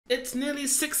It's nearly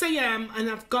 6 a.m. and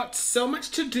I've got so much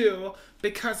to do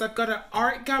because I've got an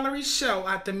art gallery show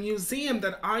at the museum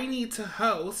that I need to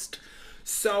host.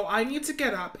 So I need to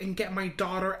get up and get my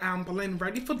daughter Amberlyn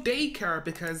ready for daycare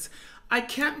because I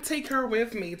can't take her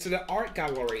with me to the art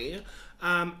gallery.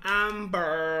 Amberlyn.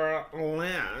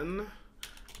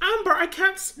 Amber, I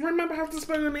can't remember how to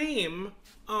spell your name.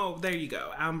 Oh, there you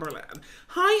go, Amberlyn.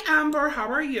 Hi, Amber,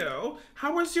 how are you?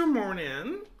 How was your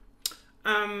morning?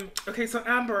 Okay, so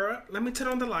Amber, let me turn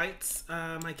on the lights.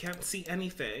 I can't see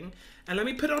anything. And let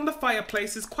me put on the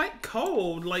fireplace. It's quite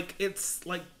cold. Like, it's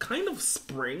like kind of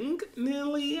spring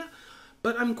nearly,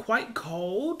 but I'm quite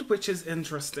cold, which is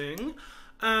interesting.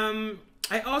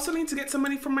 I also need to get some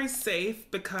money from my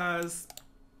safe because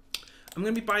I'm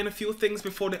gonna be buying a few things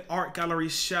before the art gallery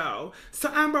show.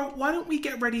 So Amber, why don't we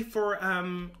get ready for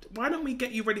why don't we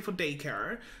get you ready for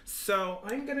daycare? So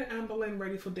I'm gonna Amberlyn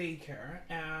ready for daycare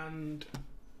and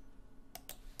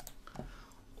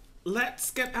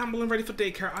let's get Amberlyn ready for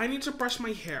daycare. I need to brush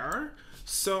my hair.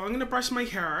 So I'm gonna brush my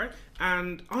hair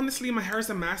and honestly my hair is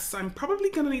a mess. I'm probably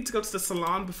gonna need to go to the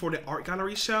salon before the art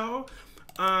gallery show.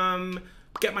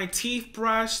 Get my teeth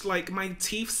brushed. Like, my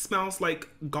teeth smells like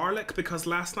garlic because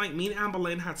last night me and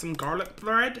Amberlyn had some garlic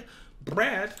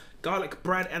garlic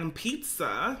bread and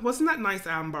pizza. Wasn't that nice,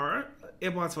 Amber?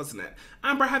 It was, wasn't it?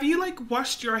 Amber, have you like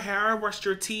washed your hair, washed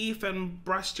your teeth and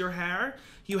brushed your hair?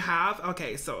 You have?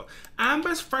 Okay, so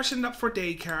Amber's freshened up for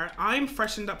daycare. I'm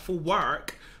freshened up for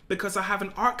work because I have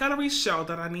an art gallery show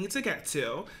that I need to get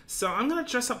to. So I'm gonna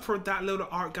dress up for that little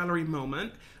art gallery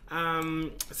moment.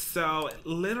 So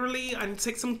literally I need to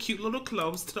take some cute little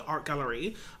clothes to the art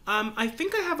gallery. I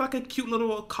think I have like a cute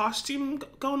little costume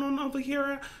going on over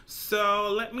here.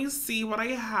 So let me see what I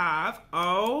have.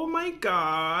 Oh my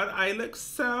God, I look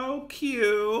so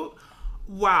cute.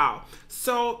 Wow.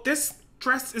 So this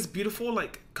dress is beautiful.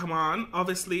 Like, come on.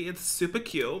 Obviously it's super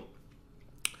cute.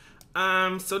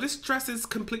 So this dress is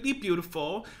completely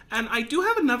beautiful. And I do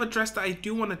have another dress that I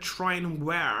do want to try and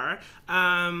wear.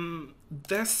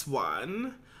 This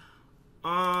one.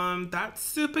 That's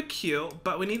super cute,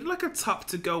 but we need like a top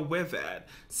to go with it.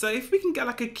 So if we can get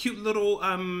like a cute little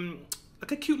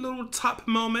top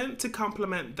moment to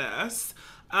complement this.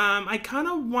 I kind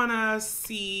of want to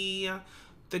see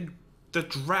the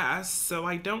dress, so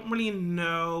I don't really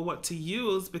know what to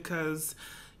use because,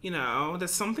 you know,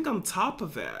 there's something on top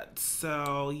of it.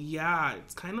 So yeah,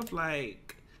 it's kind of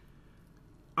like,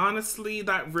 honestly,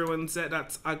 that ruins it.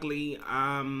 That's ugly.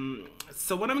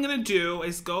 So what I'm gonna do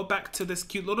is go back to this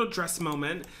cute little dress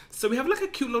moment. So we have like a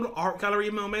cute little art gallery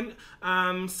moment.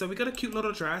 So we got a cute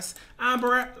little dress.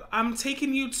 Amber, I'm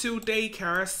taking you to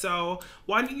daycare, so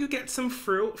why don't you get some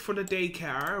fruit for the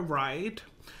daycare ride?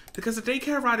 Because the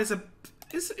daycare ride is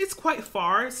it's quite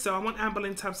far, so I want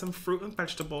Amberlyn to have some fruit and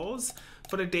vegetables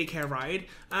for the daycare ride.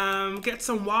 Get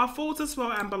some waffles as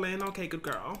well, Amberlyn. Okay, good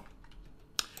girl.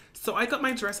 So I got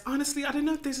my dress. Honestly, I don't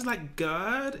know if this is like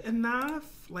good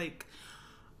enough. Like,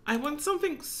 I want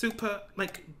something super,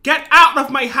 like, get out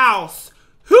of my house.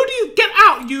 Who do you, get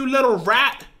out, you little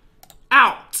rat.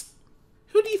 Out.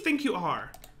 Who do you think you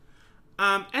are?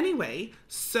 Anyway,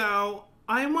 so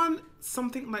I want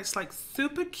something that's like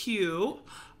super cute.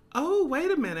 Oh, wait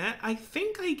a minute. I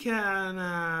think I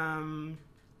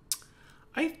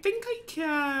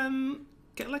can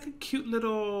get like a cute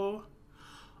little,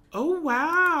 oh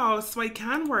wow, so I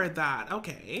can wear that.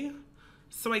 Okay.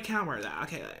 So I can wear that.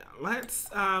 Okay, let's,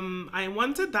 I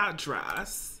wanted that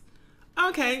dress.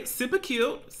 Okay, super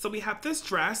cute. So we have this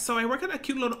dress. So I work at a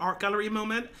cute little art gallery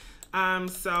moment.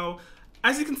 So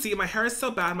as you can see, my hair is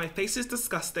so bad. My face is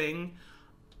disgusting.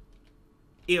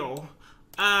 Ew.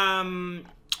 I'm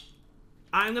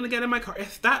gonna get in my car.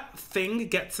 If that thing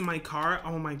gets in my car,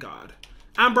 oh my God.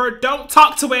 Amber, don't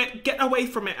talk to it. Get away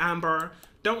from it, Amber.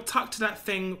 Don't talk to that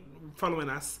thing following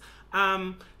us.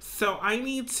 So I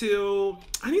need to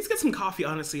get some coffee,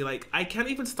 honestly. Like, I can't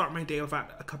even start my day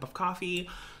without a cup of coffee.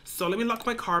 So let me lock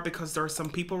my car because there are some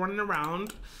people running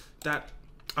around that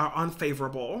are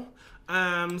unfavorable.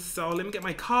 So let me get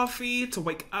my coffee to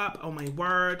wake up. Oh my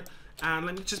word. And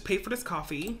let me just pay for this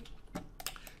coffee.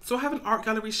 So I have an art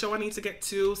gallery show I need to get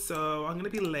to, so I'm gonna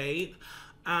be late.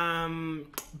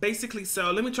 Basically,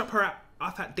 so let me drop her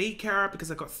off at daycare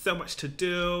because I got so much to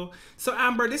do. So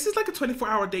Amber, this is like a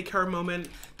 24-hour daycare moment.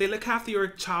 They look after your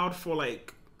child for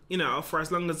like, you know, for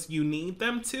as long as you need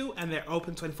them to, and they're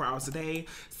open 24 hours a day.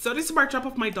 So this is where I drop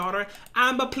off my daughter.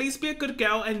 Amber, please be a good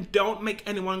girl and don't make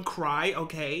anyone cry,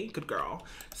 okay? Good girl.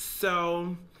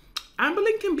 So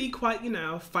Amberlyn can be quite, you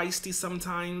know, feisty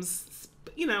sometimes.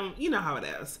 You know how it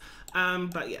is.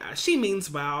 But yeah, she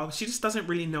means well. She just doesn't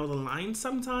really know the lines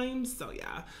sometimes. So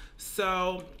yeah.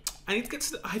 So I need to get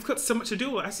to I've got so much to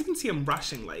do. As you can see, I'm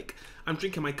rushing. Like, I'm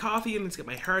drinking my coffee and need to get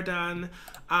my hair done.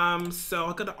 So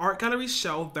I've got an art gallery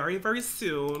show very, very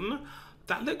soon.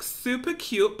 That looks super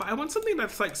cute, but I want something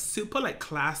that's like super like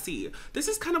classy. This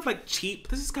is kind of like cheap.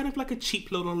 This is kind of like a cheap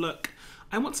little look.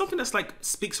 I want something that's like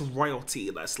speaks royalty.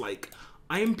 That's like,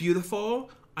 I am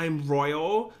beautiful, I'm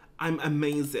royal, I'm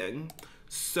amazing.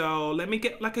 So let me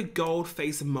get like a gold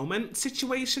face moment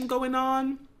situation going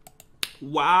on.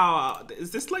 Wow,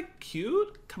 is this like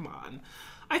cute? Come on.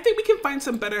 I think we can find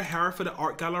some better hair for the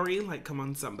art gallery. Like, come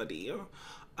on, somebody.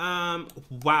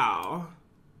 Wow.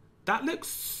 That looks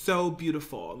so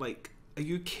beautiful. Like, are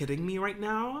you kidding me right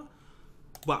now?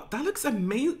 Wow, that looks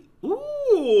amazing.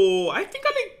 Ooh, I think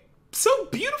I look so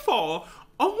beautiful.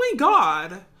 Oh my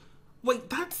God.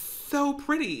 Wait, that's so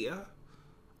pretty.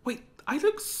 Wait, I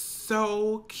look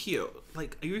so cute.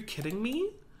 Like, are you kidding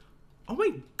me? Oh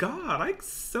my God, I'm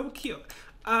so cute.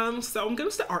 So I'm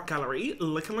going to the art gallery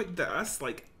looking like this.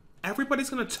 Like, everybody's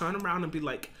gonna turn around and be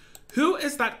like, who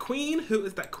is that queen? Who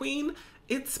is that queen?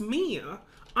 It's me.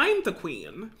 I'm the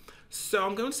queen. So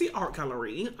I'm going to the art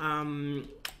gallery.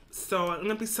 So I'm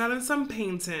gonna be selling some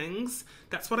paintings.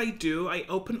 That's what I do. I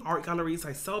open art galleries,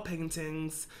 I sell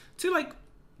paintings to like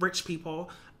rich people.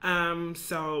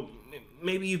 So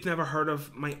maybe you've never heard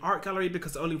of my art gallery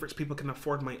because only rich people can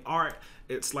afford my art.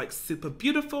 It's like super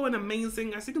beautiful and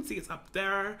amazing. As you can see, it's up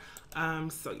there.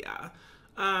 So yeah.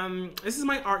 This is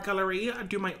my art gallery. I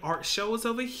do my art shows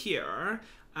over here.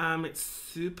 It's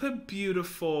super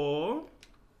beautiful.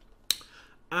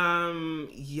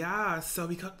 Yeah, so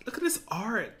we got, look at this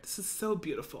art. This is so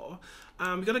beautiful.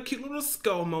 We got a cute little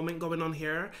skull moment going on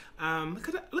here. Look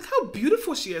at that, look how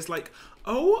beautiful she is. Like,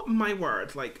 oh my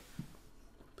word. Like,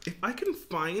 if I can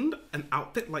find an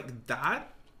outfit like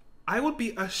that, I would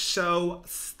be a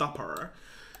showstopper.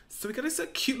 So we got this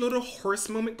cute little horse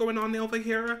moment going on over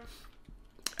here.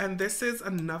 And this is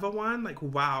another one. Like,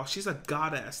 wow, she's a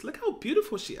goddess. Look how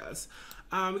beautiful she is.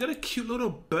 We got a cute little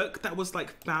book that was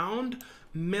like found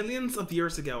millions of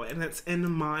years ago, and it's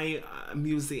in my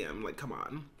museum. Like, come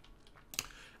on.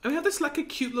 And we have this like a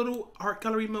cute little art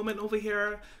gallery moment over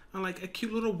here, and like a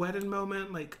cute little wedding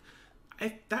moment. Like,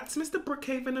 that's Mr.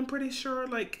 Brookhaven, I'm pretty sure.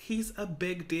 Like, he's a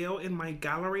big deal in my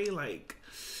gallery. Like,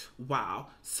 wow.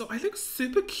 So I look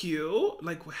super cute.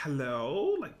 Like,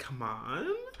 hello. Like, come on.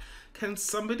 Can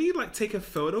somebody like take a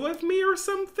photo of me or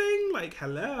something? Like,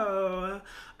 hello.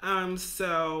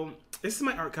 So this is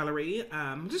my art gallery.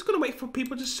 I'm just gonna wait for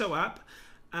people to show up,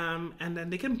 and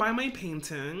then they can buy my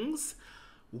paintings.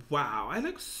 Wow, I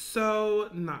look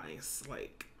so nice.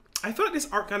 Like, I feel like this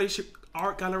art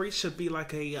gallery should be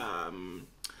like a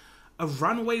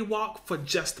runway walk for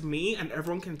just me, and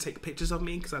everyone can take pictures of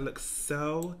me because I look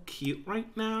so cute right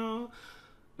now.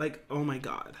 Like, oh my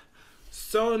God.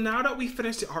 So now that we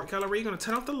finished the art gallery, I'm gonna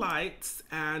turn off the lights,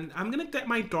 and I'm gonna get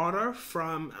my daughter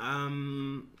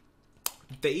from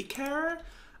daycare.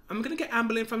 I'm gonna get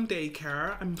Amberlynn from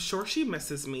daycare. I'm sure she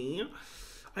misses me.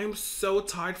 I'm so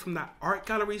tired from that art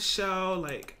gallery show.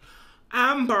 Like,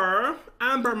 Amber,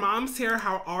 mom's here.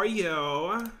 How are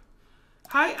you?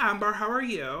 Hi, Amber. How are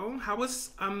you? How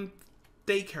was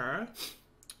daycare?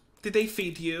 Did they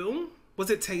feed you? Was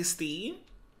it tasty?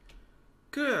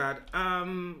 Good.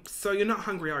 So you're not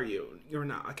hungry, are you? You're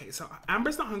not. Okay, so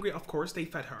Amber's not hungry. Of course, they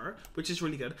fed her, which is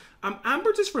really good.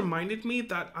 Amber just reminded me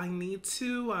that I need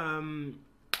to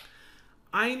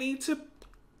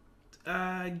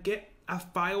get a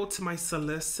file to my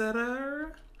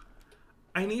solicitor.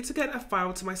 I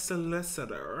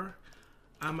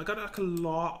got like a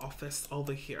law office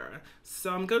over here.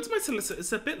 So I'm going to my solicitor.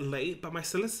 It's a bit late, but my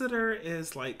solicitor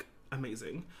is like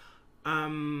amazing.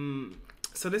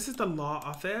 So this is the law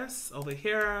office over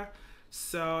here.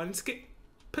 So I need to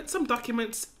give some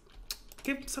documents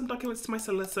to my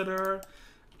solicitor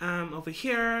over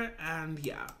here, and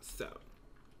yeah, so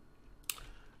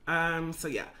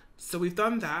yeah. So we've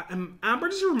done that. And Amber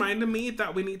just reminded me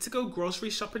that we need to go grocery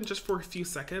shopping just for a few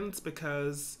seconds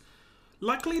because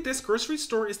luckily this grocery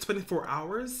store is 24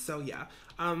 hours. So yeah,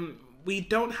 we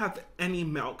don't have any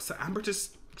milk. So Amber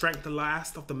just drank the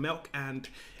last of the milk, and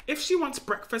if she wants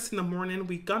breakfast in the morning,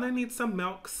 we're gonna need some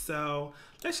milk. So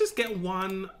let's just get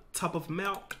one tub of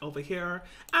milk over here.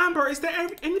 Amber, is there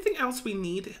anything else we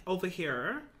need over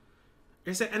here?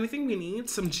 Is there anything we need?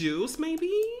 Some juice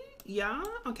maybe? Yeah,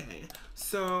 okay.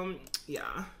 So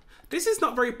yeah, this is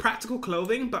not very practical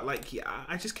clothing, but like, yeah,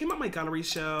 I just came out my gallery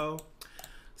show.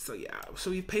 So yeah, so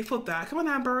we pay for that. Come on,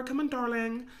 Amber, come on,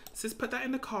 darling. Let's just put that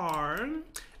in the car.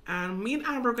 And me and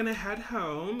Amber are gonna head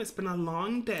home. It's been a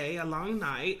long day, a long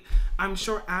night. I'm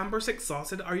sure Amber's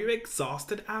exhausted. Are you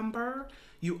exhausted, Amber?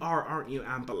 You are, aren't you,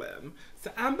 Amberlynn?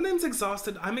 So Amberlynn's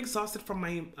exhausted. I'm exhausted from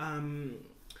my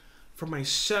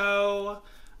show.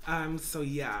 So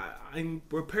yeah,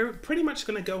 we're pretty much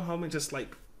gonna go home and just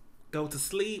like go to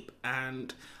sleep.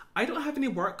 And I don't have any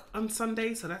work on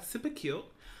Sunday, so that's super cute.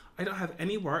 I don't have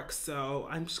any work, so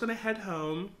I'm just gonna head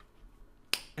home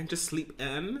and just sleep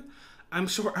in. I'm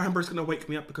sure Amber's gonna wake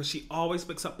me up because she always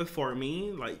wakes up before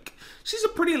me. Like, she's a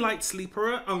pretty light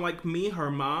sleeper, unlike me, her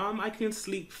mom. I can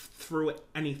sleep through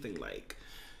anything. Like,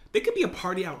 there could be a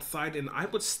party outside and I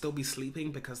would still be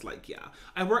sleeping because, like, yeah,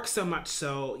 I work so much,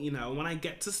 so, you know, when I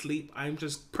get to sleep, I'm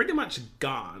just pretty much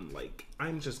gone. Like,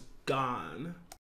 I'm just gone.